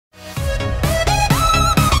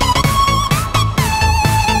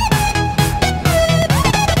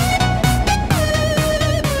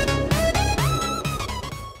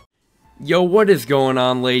Yo, what is going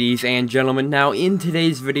on, ladies and gentlemen? Now, in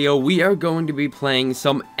today's video, we are going to be playing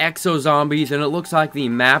some EXO zombies, and it looks like the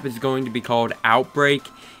map is going to be called Outbreak.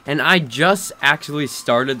 And I just actually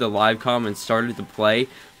started the live comm and started to play,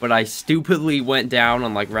 but I stupidly went down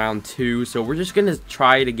on like round 2, so we're just gonna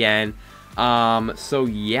try it again. So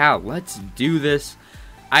yeah, let's do this.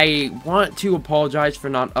 I want to apologize for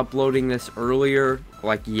not uploading this earlier,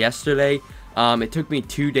 like yesterday. It took me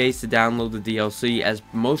 2 days to download the DLC. As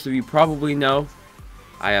most of you probably know,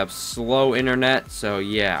 I have slow internet, so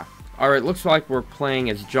yeah. Alright, looks like we're playing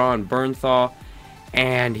as John Bernthal,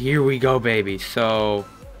 and here we go, baby. So,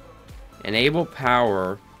 enable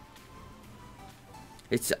power.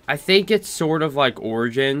 I think it's sort of like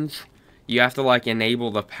Origins. You have to like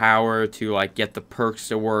enable the power to like get the perks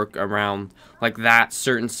to work around like that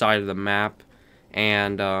certain side of the map.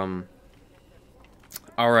 And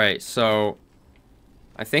alright, so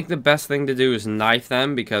I think the best thing to do is knife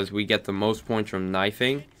them because we get the most points from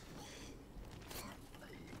knifing.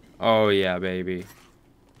 Oh yeah, baby.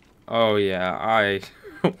 Oh yeah,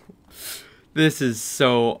 this is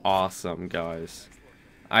so awesome, guys.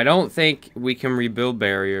 I don't think we can rebuild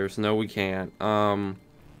barriers. No, we can't.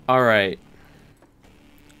 Alright.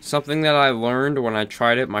 Something that I learned when I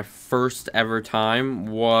tried it my first ever time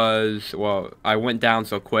was, well, I went down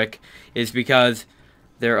so quick, is because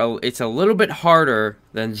it's a little bit harder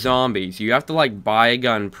than zombies. You have to like buy a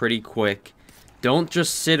gun pretty quick. Don't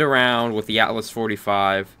just sit around with the Atlas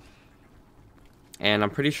 45. And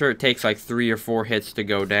I'm pretty sure it takes like 3 or 4 hits to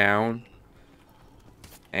go down.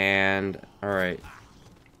 And alright.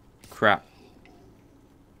 Crap.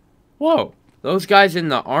 Whoa. Those guys in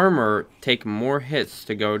the armor take more hits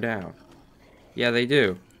to go down. Yeah, they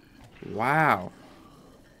do. Wow.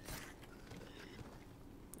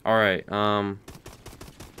 Alright,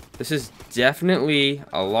 this is definitely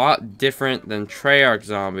a lot different than Treyarch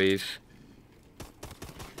zombies.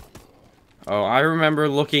 Oh, I remember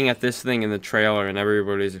looking at this thing in the trailer and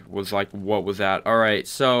everybody was like, what was that? Alright,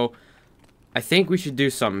 so I think we should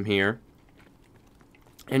do something here.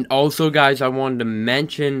 And also, guys, I wanted to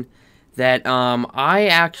mention that I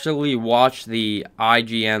actually watched the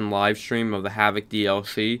IGN live stream of the Havoc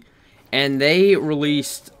DLC, and they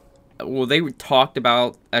released, well, they talked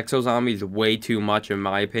about EXO zombies way too much, in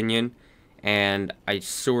my opinion, and I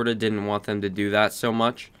sort of didn't want them to do that so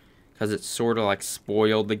much, because it sort of like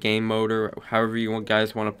spoiled the game mode, or however you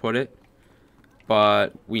guys want to put it.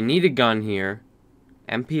 But we need a gun here.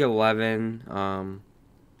 MP11,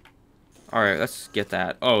 alright, let's get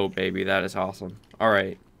that. Oh, baby, that is awesome.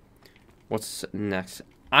 Alright. What's next?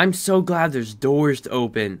 I'm so glad there's doors to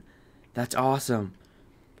open. That's awesome.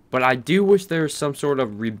 But I do wish there was some sort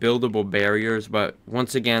of rebuildable barriers. But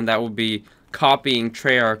once again, that would be copying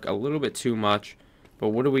Treyarch a little bit too much. But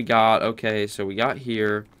what do we got? Okay, so we got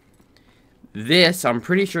here. This, I'm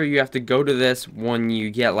pretty sure you have to go to this when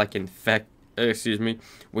you get like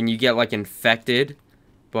when you get like infected.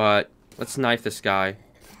 But let's knife this guy.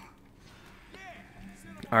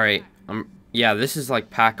 Alright, yeah, this is like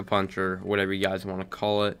Pack-a-Punch, whatever you guys want to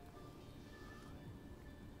call it.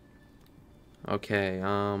 Okay,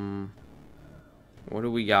 what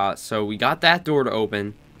do we got? So we got that door to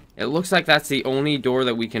open. It looks like that's the only door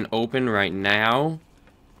that we can open right now.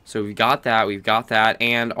 So we've got that,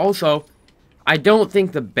 and also, I don't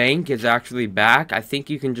think the bank is actually back. I think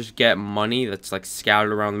you can just get money that's like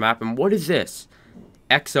scattered around the map. And what is this?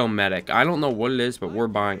 EXO Medic. I don't know what it is, but we're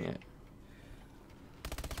buying it.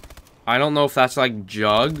 I don't know if that's like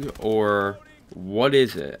Jug or what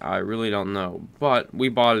is it. I really don't know, but we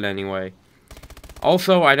bought it anyway.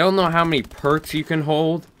 Also, I don't know how many perks you can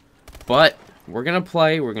hold, but we're gonna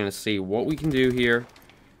play. We're gonna see what we can do here.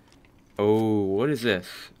 Oh, what is this?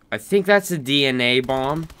 I think that's a DNA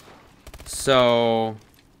bomb. So,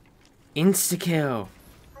 insta-kill.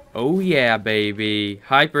 Oh yeah, baby.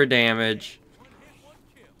 Hyper damage.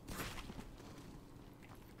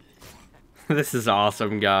 This is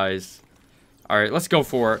awesome, guys. Alright, let's go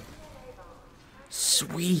for it.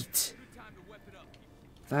 Sweet.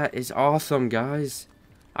 That is awesome, guys.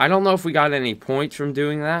 I don't know if we got any points from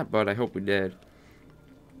doing that, but I hope we did.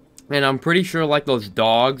 And I'm pretty sure, like those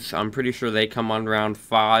dogs, I'm pretty sure they come on round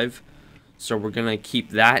 5. So we're going to keep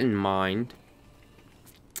that in mind.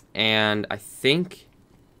 And I think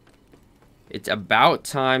it's about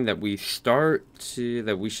time that we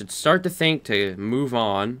should start to think to move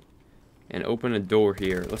on. And open a door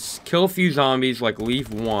here. Let's kill a few zombies, like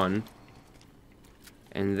leave one.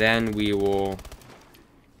 And then we will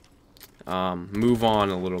move on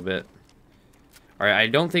a little bit. Alright, I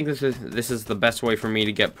don't think this is the best way for me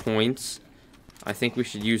to get points. I think we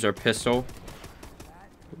should use our pistol.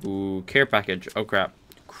 Ooh, care package. Oh crap.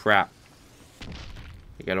 Crap.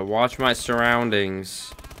 I gotta watch my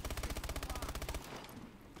surroundings.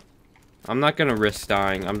 I'm not gonna risk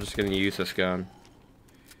dying. I'm just gonna use this gun.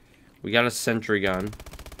 We got a sentry gun.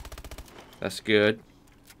 That's good.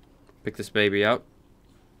 Pick this baby up.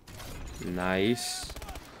 Nice.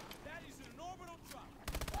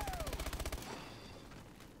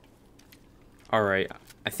 Alright.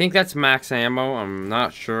 I think that's max ammo. I'm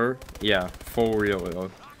not sure. Yeah, full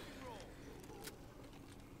reload.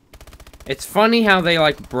 It's funny how they,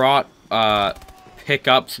 like, brought,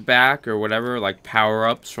 pickups back or whatever, like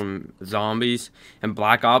power-ups from zombies and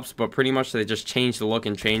Black Ops, but pretty much they just changed the look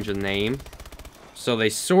and changed the name. So they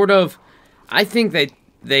sort of, I think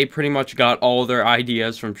they pretty much got all their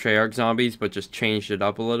ideas from Treyarch Zombies, but just changed it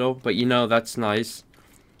up a little. But you know, that's nice.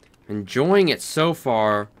 Enjoying it so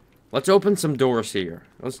far. Let's open some doors here.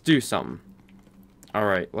 Let's do something.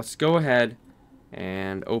 Alright, let's go ahead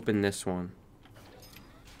and open this one.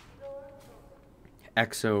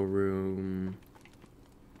 EXO room.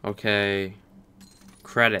 Okay.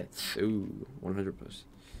 Credits. Ooh, 100%.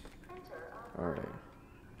 Alright.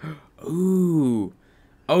 Ooh.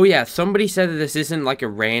 Oh yeah, somebody said that this isn't like a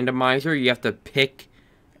randomizer. You have to pick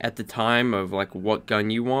at the time of like what gun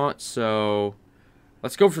you want. So,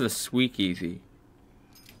 let's go for the Squeakeasy.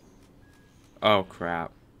 Oh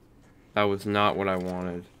crap. That was not what I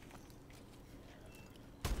wanted.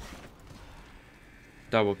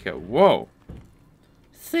 Double kill. Whoa.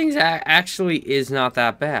 Things actually is not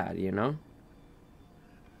that bad, you know?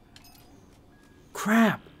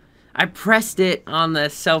 Crap! I pressed it on the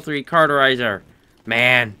self-recarterizer.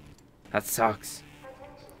 Man, that sucks.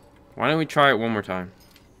 Why don't we try it one more time?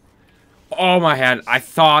 Oh my head, I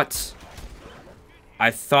thought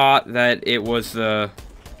that it was the...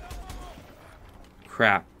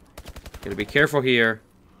 Crap. Gotta be careful here.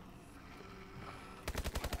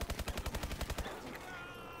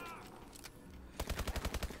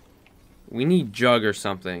 We need Jug or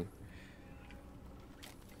something.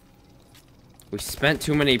 We spent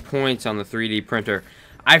too many points on the 3D printer.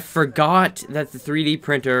 I forgot that the 3D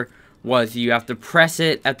printer was you have to press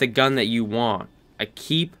it at the gun that you want. I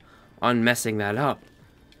keep on messing that up.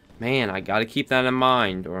 Man, I gotta keep that in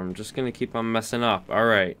mind, or I'm just gonna keep on messing up.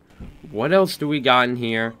 Alright. What else do we got in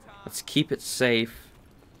here? Let's keep it safe.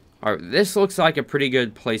 Alright, this looks like a pretty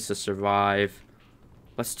good place to survive.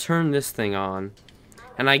 Let's turn this thing on.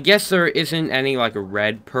 And I guess there isn't any, like,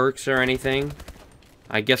 red perks or anything.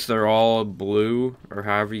 I guess they're all blue, or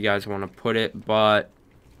however you guys want to put it, but,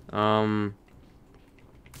 alright,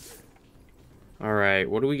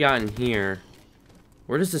 what do we got in here?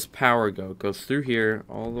 Where does this power go? It goes through here,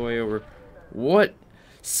 all the way over. What?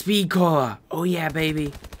 Speed Cola! Oh yeah,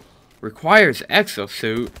 baby! Requires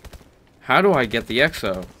exosuit? How do I get the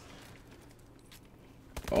exo?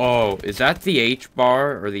 Oh, is that the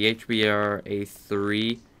H-bar or the HBR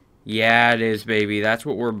A3? Yeah, it is, baby. That's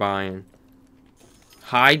what we're buying.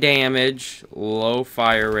 High damage, low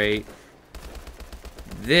fire rate.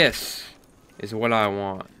 This is what I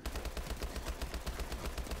want.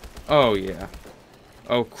 Oh, yeah.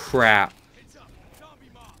 Oh, crap.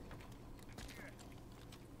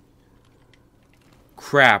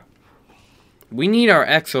 Crap. We need our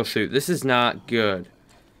exosuit. This is not good.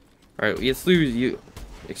 Alright, let's lose you.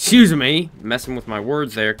 Excuse me, messing with my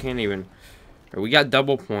words there. Can't even. Right, we got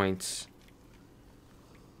double points.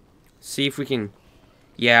 See if we can.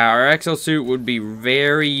 Yeah, our exosuit would be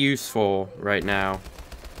very useful right now.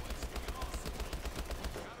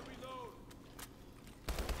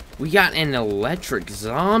 We got an electric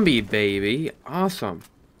zombie, baby. Awesome.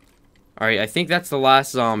 Alright, I think that's the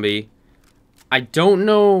last zombie. I don't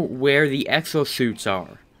know where the exosuits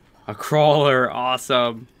are. A crawler,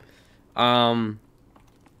 awesome.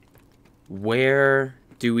 Where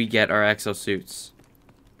do we get our exosuits?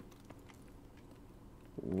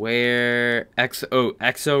 Where?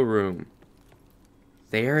 EXO room.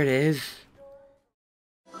 There it is.